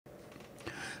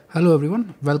Hello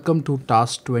everyone, welcome to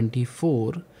task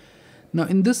 24. Now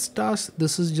in this task,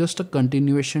 this is just a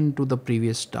continuation to the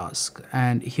previous task,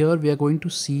 and here we are going to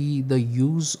see the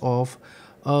use of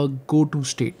a goto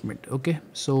statement. Okay,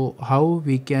 so how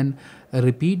we can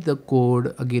repeat the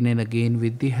code again and again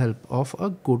with the help of a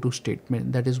goto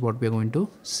statement. That is what we are going to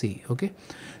see. Okay,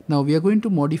 now we are going to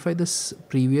modify this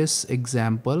previous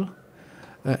example.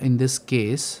 In this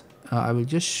case, I will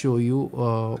just show you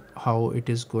how it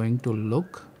is going to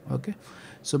look. Okay,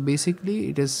 so basically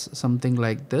it is something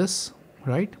like this,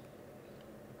 right?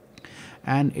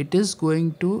 And it is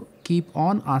going to keep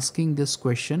on asking this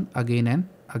question again and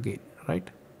again, right?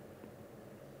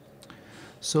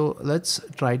 So let's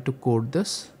try to code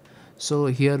this. So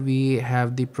here we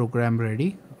have the program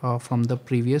ready from the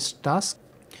previous task.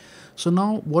 So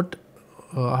now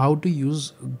how to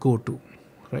use goto,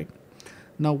 right?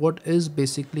 Now what is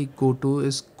basically goto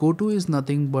is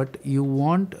nothing but you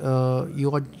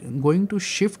are going to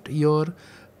shift your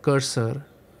cursor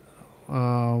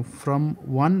from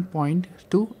one point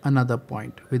to another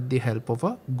point with the help of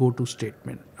a goto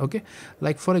statement. Okay,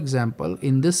 like for example,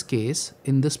 in this case,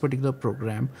 in this particular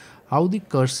program, how the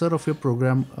cursor of your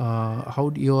program,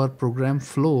 how your program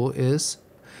flow is,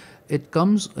 it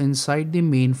comes inside the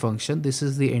main function. This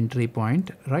is the entry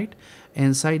point, right?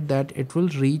 Inside that, it will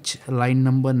reach line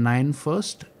number 9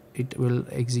 first. It will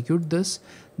execute this,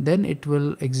 then it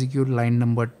will execute line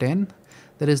number 10.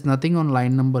 There is nothing on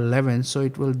line number 11, so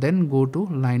it will then go to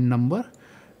line number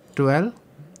 12,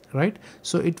 right?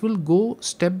 So it will go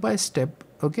step by step,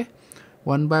 okay,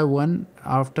 one by one.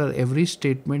 After every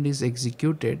statement is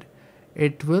executed,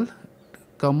 it will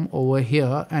come over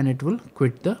here and it will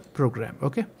quit the program.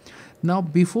 Okay, now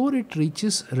before it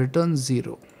reaches return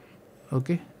 0,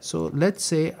 okay, so let's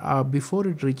say before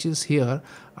it reaches here,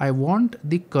 I want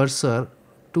the cursor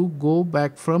to go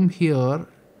back from here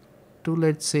to,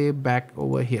 let's say, back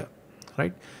over here,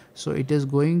 right? So it is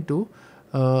going to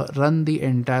run the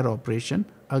entire operation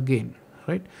again,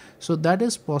 right? So that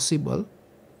is possible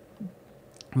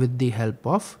with the help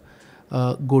of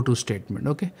goto statement.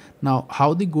 Okay, now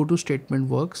how the goto statement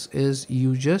works is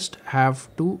you just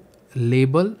have to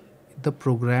label the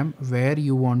program where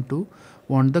you want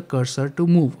the cursor to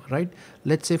move, right?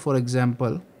 Let's say, for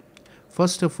example,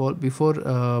 first of all, before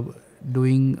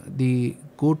doing the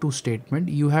goto statement,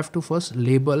 you have to first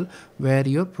label where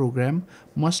your program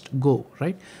must go,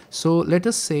 right? So let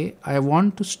us say I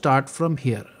want to start from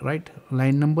here, right?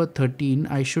 Line number 13,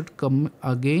 I should come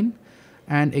again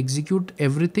and execute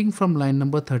everything from line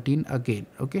number 13 again.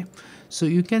 Okay, so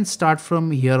you can start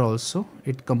from here also,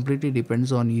 it completely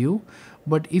depends on you.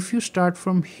 But if you start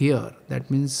from here, that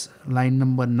means line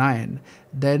number 9,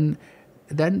 then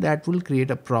that will create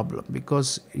a problem,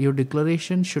 because your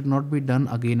declaration should not be done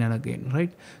again and again,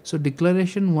 right? So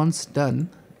declaration once done,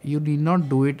 you need not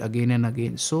do it again and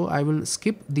again. So I will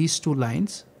skip these two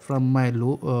lines from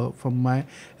my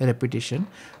repetition,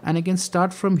 and I can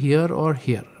start from here or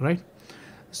here, right?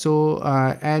 So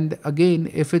and again,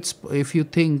 if you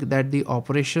think that the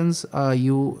operations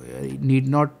you need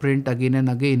not print again and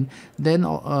again, then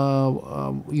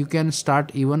you can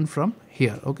start even from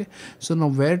here. Okay, so now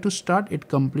where to start, it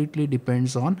completely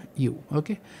depends on you.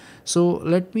 Okay, so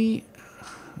let me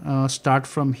start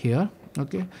from here.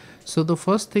 Okay, so the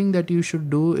first thing that you should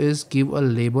do is give a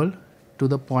label to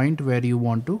the point where you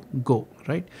want to go,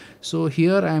 right? So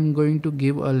here I am going to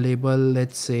give a label,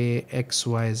 let's say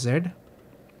XYZ.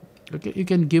 Okay, you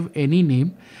can give any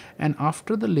name, and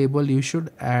after the label you should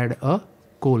add a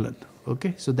colon.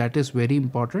 Okay, so that is very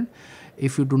important.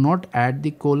 If you do not add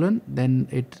the colon, then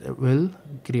it will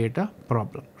create a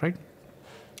problem, right?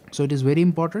 So it is very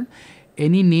important.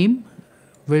 Any name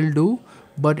will do,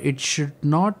 but it should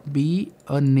not be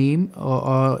a name,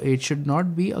 or it should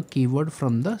not be a keyword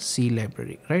from the C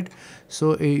library, right?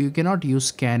 So you cannot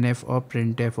use scanf or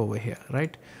printf over here,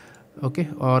 right? Okay,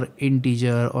 or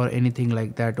integer or anything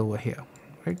like that over here,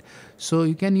 right? So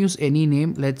you can use any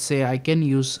name. Let's say I can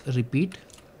use repeat.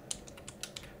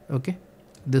 Okay,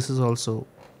 this is also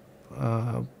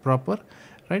proper,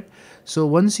 right? So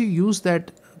once you use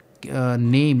that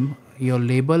name, your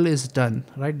label is done,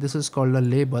 right? This is called a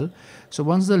label. So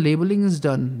once the labeling is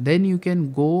done, then you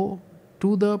can go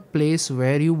to the place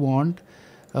where you want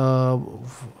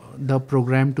the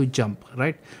program to jump.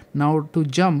 Right now, to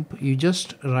jump, you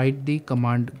just write the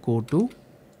command goto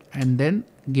and then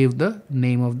give the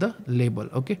name of the label.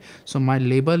 Okay, so my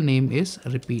label name is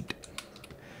repeat,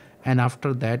 and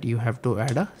after that you have to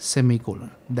add a semicolon.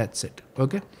 That's it.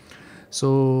 Okay,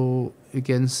 so you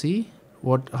can see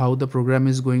how the program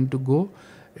is going to go.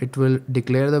 It will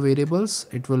declare the variables,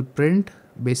 it will print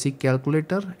basic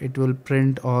calculator, it will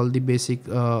print all the basic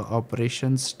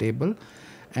operations table,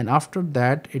 and after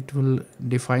that it will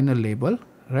define a label,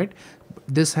 right?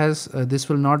 This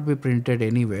will not be printed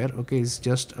anywhere, okay? It's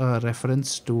just a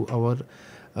reference to our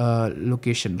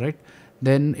location, right?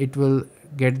 Then it will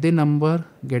get the number,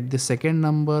 get the second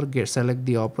number, select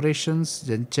the operations,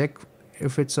 then check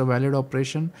if it's a valid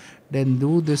operation, then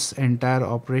do this entire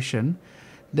operation,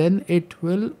 then it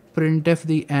will printf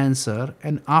the answer,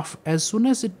 and as soon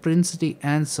as it prints the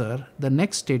answer, the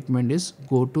next statement is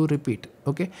go to repeat.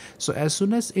 Okay, so as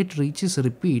soon as it reaches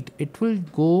repeat, it will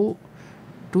go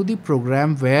to the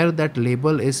program where that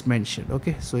label is mentioned.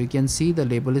 Okay, so you can see the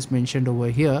label is mentioned over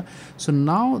here. So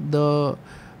now the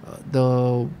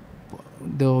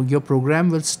your program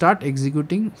will start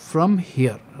executing from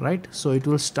here, right? So it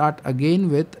will start again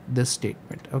with this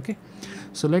statement. Okay,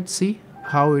 so let's see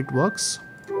how it works.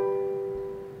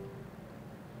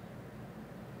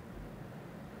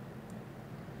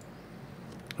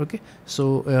 Okay,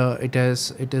 so it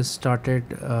is started,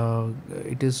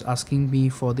 it is asking me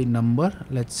for the number.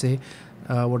 Let's say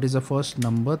what is the first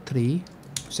number? 3,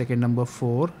 second number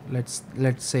 4. Let's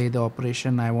say the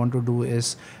operation I want to do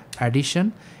is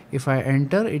addition. If I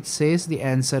enter, it says the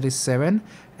answer is 7,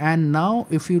 and now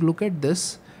if you look at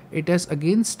this, it has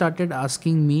again started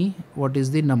asking me what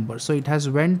is the number. So it has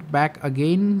went back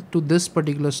again to this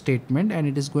particular statement, and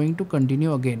it is going to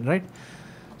continue again, right?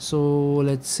 So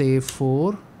let's say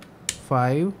 4,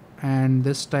 5, and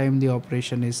this time the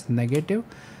operation is negative,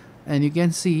 and you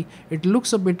can see it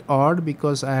looks a bit odd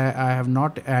because I have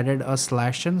not added a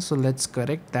slash n. So let's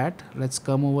correct that. Let's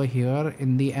come over here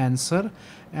in the answer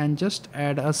and just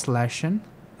add a slash n.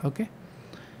 Okay,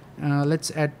 let's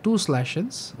add 2 slash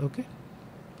n's. Okay,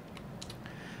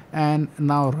 and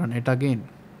now run it again,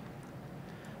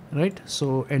 right?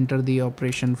 So enter the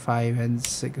operation 5 and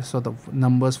 6, so the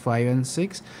numbers 5 and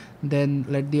 6, then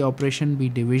let the operation be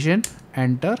division,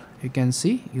 enter. You can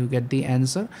see you get the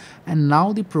answer, and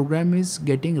now the program is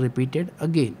getting repeated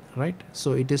again, right?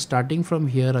 So it is starting from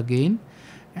here again,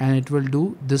 and it will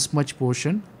do this much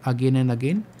portion again and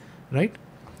again, right?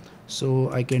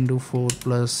 So I can do 4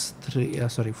 plus 3,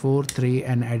 4, 3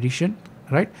 and addition,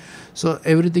 right? So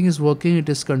everything is working, it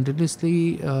is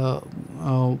continuously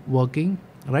working,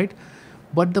 right?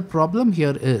 But the problem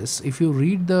here is, if you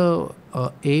read the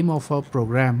aim of a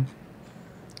program,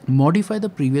 modify the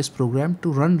previous program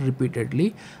to run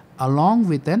repeatedly along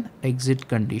with an exit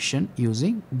condition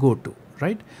using goto,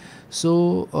 right?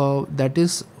 So that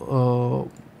is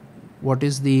what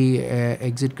is the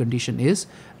exit condition is,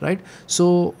 right?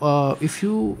 So if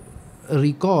you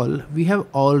recall, we have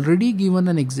already given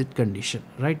an exit condition,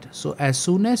 right? So as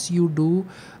soon as you do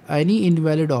any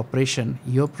invalid operation,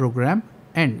 your program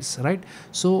ends, right?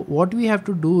 So what we have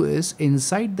to do is,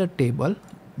 inside the table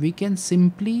we can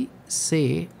simply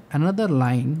say another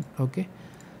line. Okay,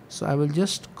 so I will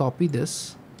just copy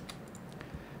this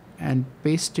and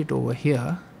paste it over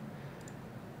here.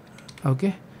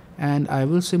 Okay, and I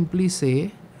will simply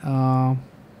say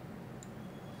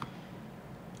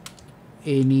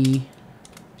any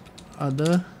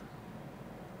other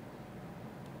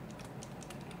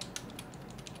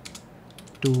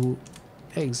to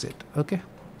exit. Okay,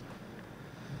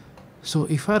 so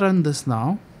if I run this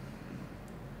now,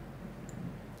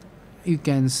 you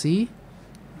can see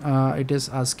it is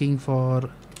asking for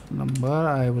number.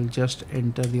 I will just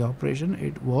enter the operation.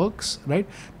 It works, right?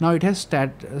 Now it has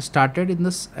started in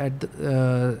this it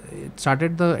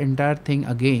started the entire thing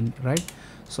again, right?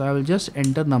 So I will just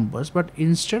enter numbers, but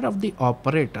instead of the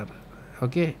operator,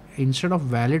 okay, instead of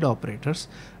valid operators,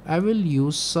 I will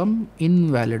use some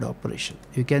invalid operation.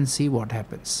 You can see what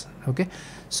happens. Okay,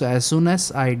 so as soon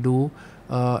as I do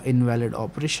invalid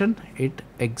operation, it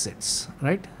exits,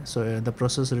 right? So the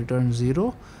process returns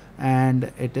 0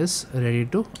 and it is ready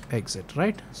to exit,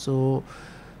 right? So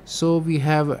we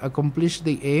have accomplished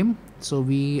the aim. So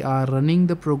we are running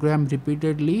the program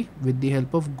repeatedly with the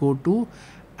help of goto,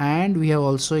 and we have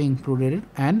also included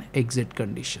an exit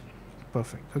condition.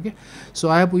 Perfect. Okay, so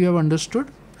I hope you have understood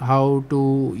how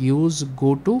to use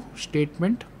goto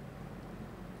statement,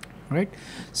 right?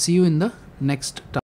 See you in the next task.